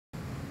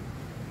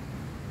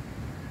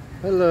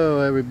Hello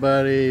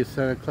everybody,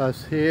 Santa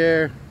Claus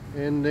here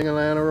in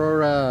Dingalan,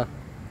 Aurora.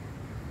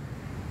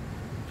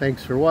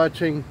 Thanks for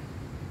watching.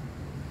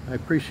 I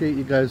appreciate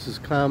you guys'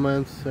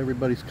 comments,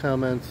 everybody's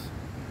comments.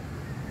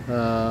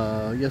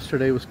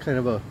 Yesterday was kind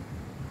of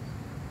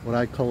what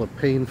I call a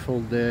painful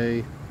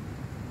day.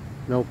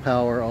 No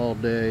power all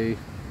day.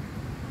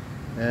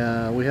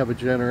 We have a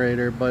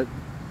generator, but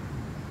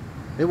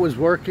it was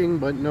working,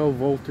 but no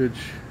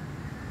voltage.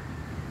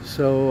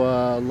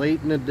 So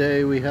late in the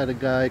day we had a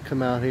guy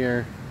come out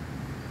here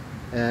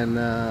and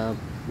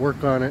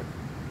work on it.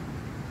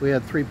 We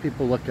had 3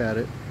 people look at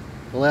it.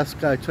 The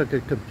last guy took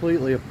it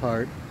completely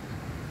apart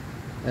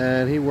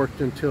and he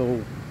worked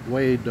until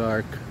way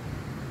dark.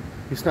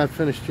 He's not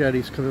finished yet,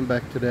 he's coming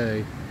back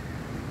today.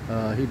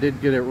 He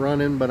did get it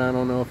running, but I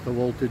don't know if the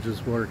voltage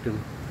is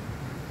working.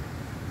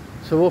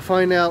 So we'll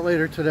find out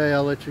later today,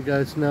 I'll let you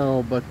guys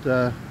know, but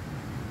yeah,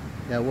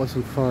 it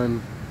wasn't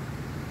fun.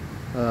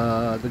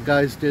 The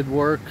guys did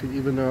work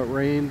even though it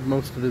rained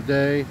most of the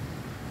day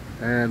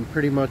and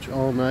pretty much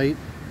all night.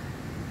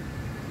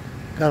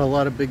 Got a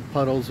lot of big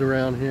puddles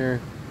around here,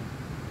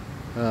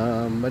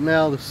 but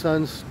now the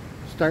sun's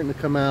starting to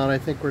come out. I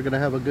think we're gonna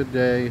have a good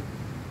day.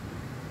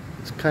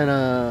 It's kind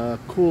of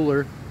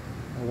cooler.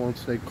 I won't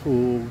say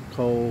cold.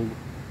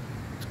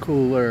 It's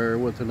cooler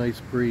with a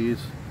nice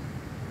breeze.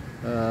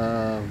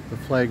 The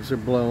flags are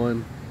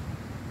blowing.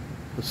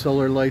 The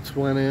solar lights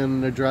went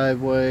in the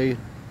driveway.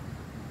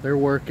 They're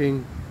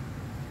working,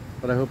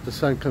 but I hope the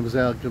sun comes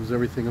out, gives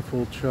everything a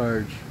full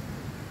charge.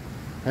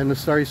 And the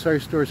Sorry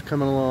store is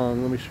coming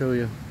along. Let me show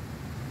you.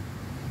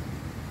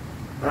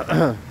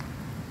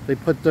 They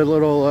put the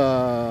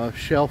little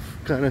shelf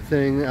kind of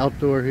thing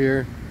outdoor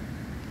here,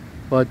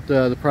 but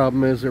the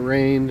problem is it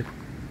rained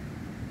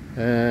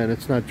and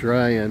it's not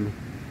drying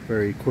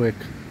very quick.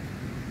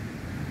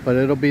 But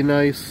it'll be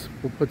nice.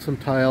 We'll put some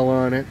tile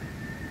on it.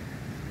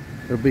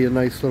 It'll be a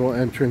nice little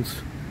entrance.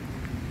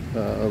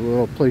 A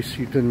little place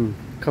you can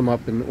come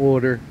up and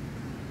order.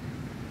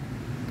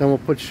 Then we'll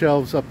put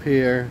shelves up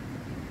here.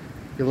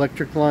 The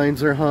electric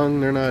lines are hung.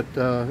 They're not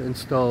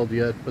installed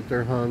yet, but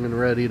they're hung and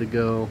ready to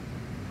go.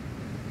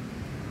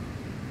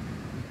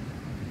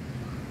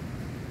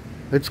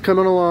 It's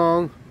coming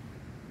along.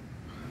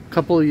 A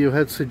couple of you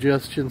had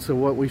suggestions of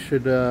what we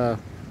should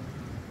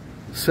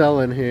sell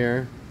in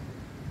here.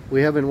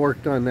 We haven't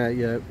worked on that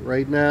yet.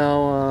 Right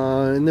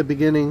now, in the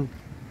beginning,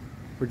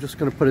 we're just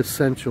going to put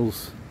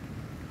essentials.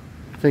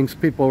 Things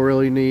people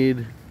really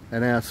need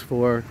and ask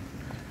for.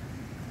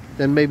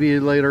 Then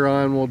maybe later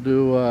on we'll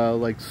do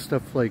like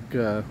stuff like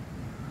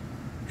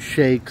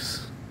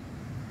shakes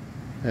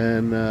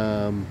and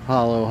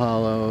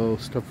hollow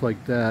stuff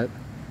like that.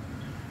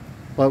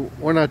 But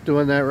we're not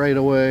doing that right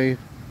away.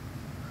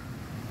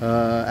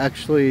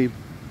 Actually,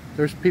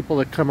 there's people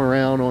that come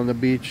around on the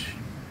beach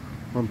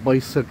on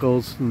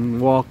bicycles and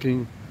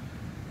walking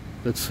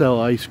that sell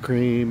ice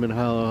cream and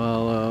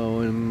hollow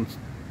and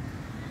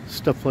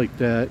stuff like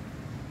that.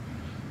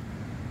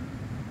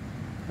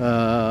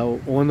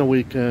 On the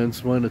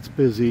weekends when it's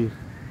busy,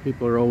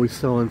 people are always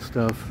selling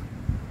stuff.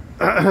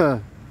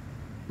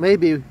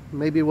 maybe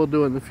we'll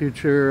do it in the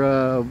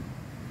future,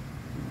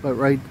 but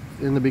right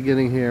in the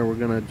beginning here we're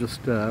gonna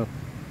just do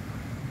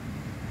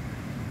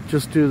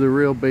the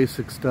real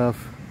basic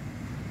stuff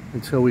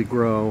until we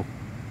grow.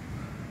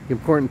 The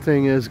important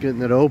thing is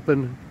getting it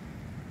open,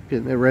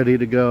 getting it ready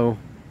to go.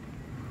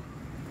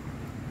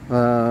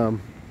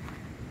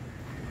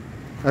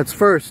 That's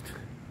first.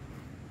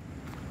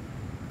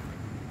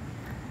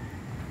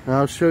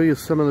 I'll show you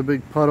some of the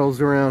big puddles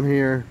around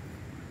here.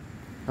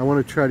 I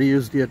want to try to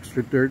use the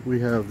extra dirt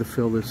we have to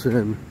fill this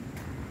in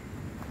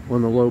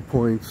on the low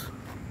points.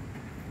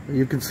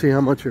 You can see how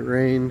much it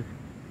rained,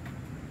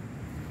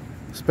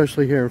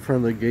 especially here in front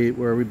of the gate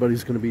where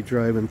everybody's going to be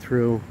driving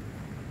through.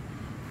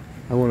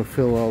 I want to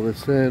fill all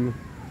this in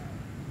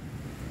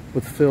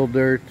with fill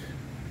dirt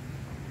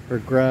or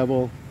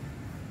gravel,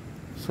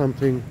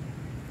 something.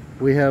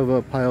 We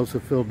have piles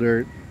of fill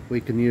dirt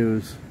we can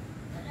use.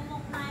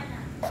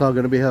 It's all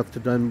going to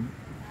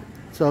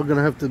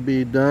have to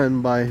be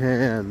done by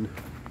hand.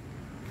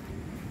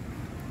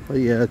 But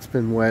yeah, it's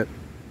been wet.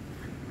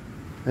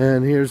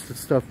 And here's the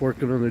stuff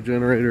working on the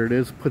generator. It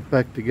is put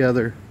back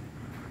together,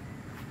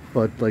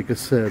 but like I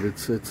said,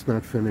 it's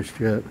not finished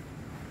yet.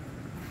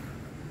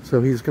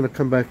 So he's going to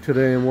come back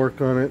today and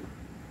work on it.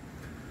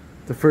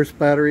 The first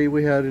battery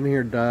we had in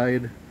here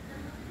died.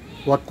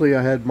 Luckily,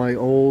 I had my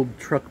old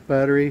truck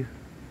battery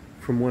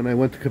from when I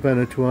went to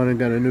Cabanatuan and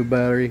got a new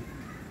battery.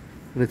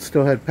 And it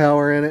still had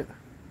power in it,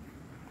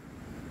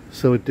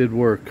 so it did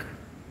work.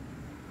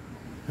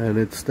 And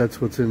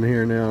that's what's in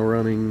here now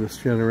running this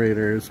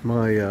generator is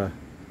my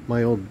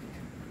my old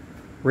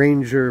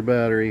Ranger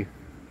battery.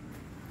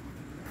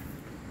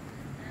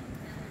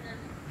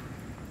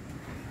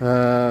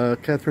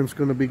 Catherine's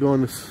going to be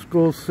going to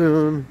school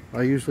soon.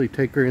 I usually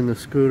take her in the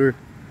scooter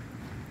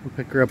and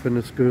pick her up in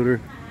the scooter.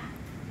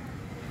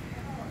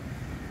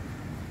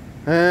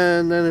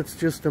 And then it's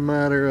just a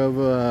matter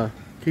of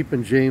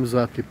keeping James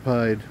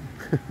occupied.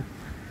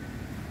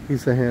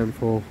 He's a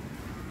handful.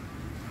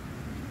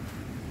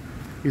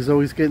 He's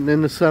always getting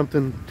into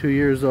something. 2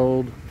 years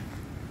old.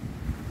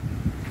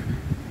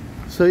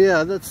 So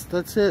yeah,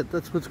 that's it.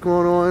 That's what's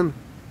going on.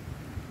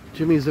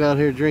 Jimmy's out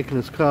here drinking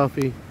his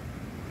coffee.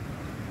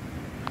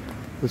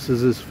 This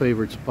is his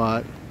favorite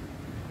spot.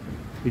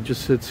 He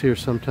just sits here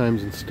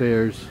sometimes and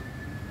stares.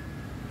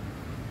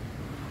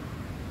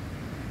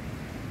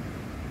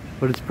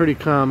 But it's pretty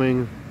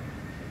calming.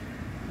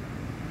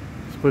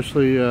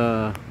 Especially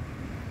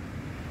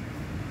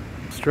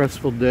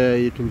stressful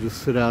day, you can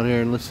just sit out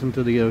here and listen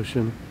to the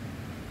ocean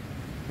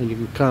and you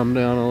can calm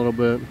down a little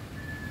bit.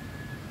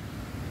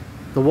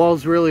 The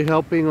wall's really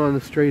helping on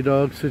the stray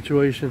dog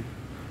situation.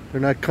 They're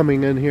not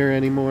coming in here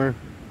anymore.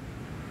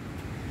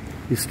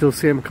 You still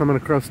see them coming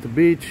across the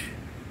beach,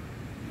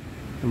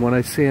 and when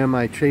I see them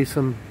I chase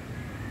them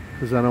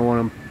because I don't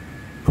want them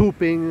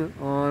pooping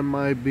on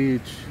my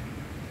beach.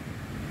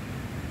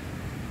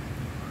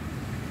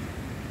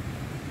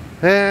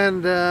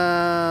 And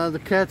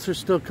the cats are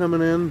still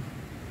coming in,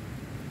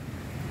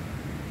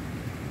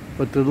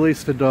 but at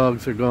least the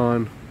dogs are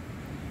gone.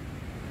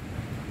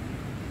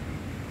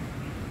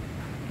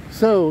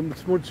 So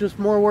it's just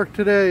more work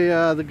today.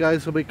 The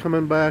guys will be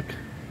coming back,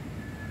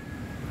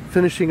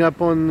 finishing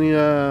up on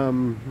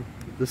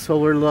the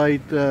solar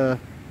light.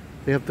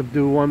 They have to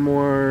do one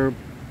more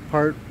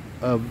part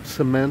of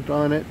cement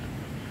on it,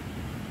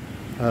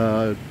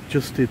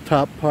 just the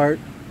top part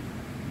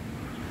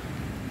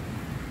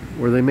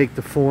where they make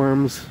the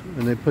forms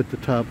and they put the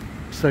top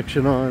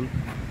section on.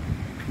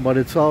 But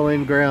it's all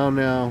in ground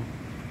now.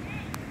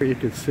 You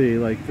can see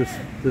like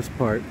this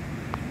part.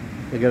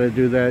 They got to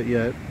do that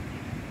yet.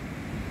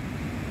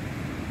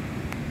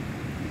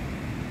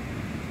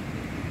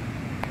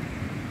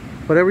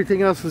 But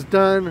everything else is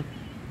done,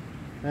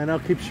 and I'll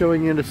keep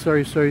showing you in the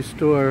Sorry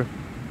store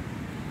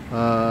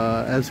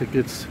as it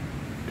gets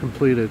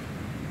completed.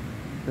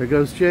 There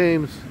goes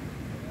James.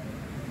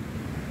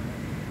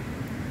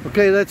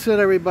 Okay, that's it,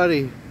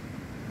 everybody.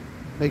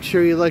 Make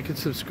sure you like and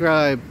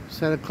subscribe.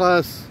 Santa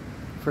Claus,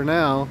 for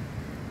now.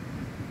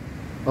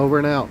 Over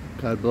and out.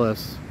 God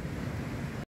bless.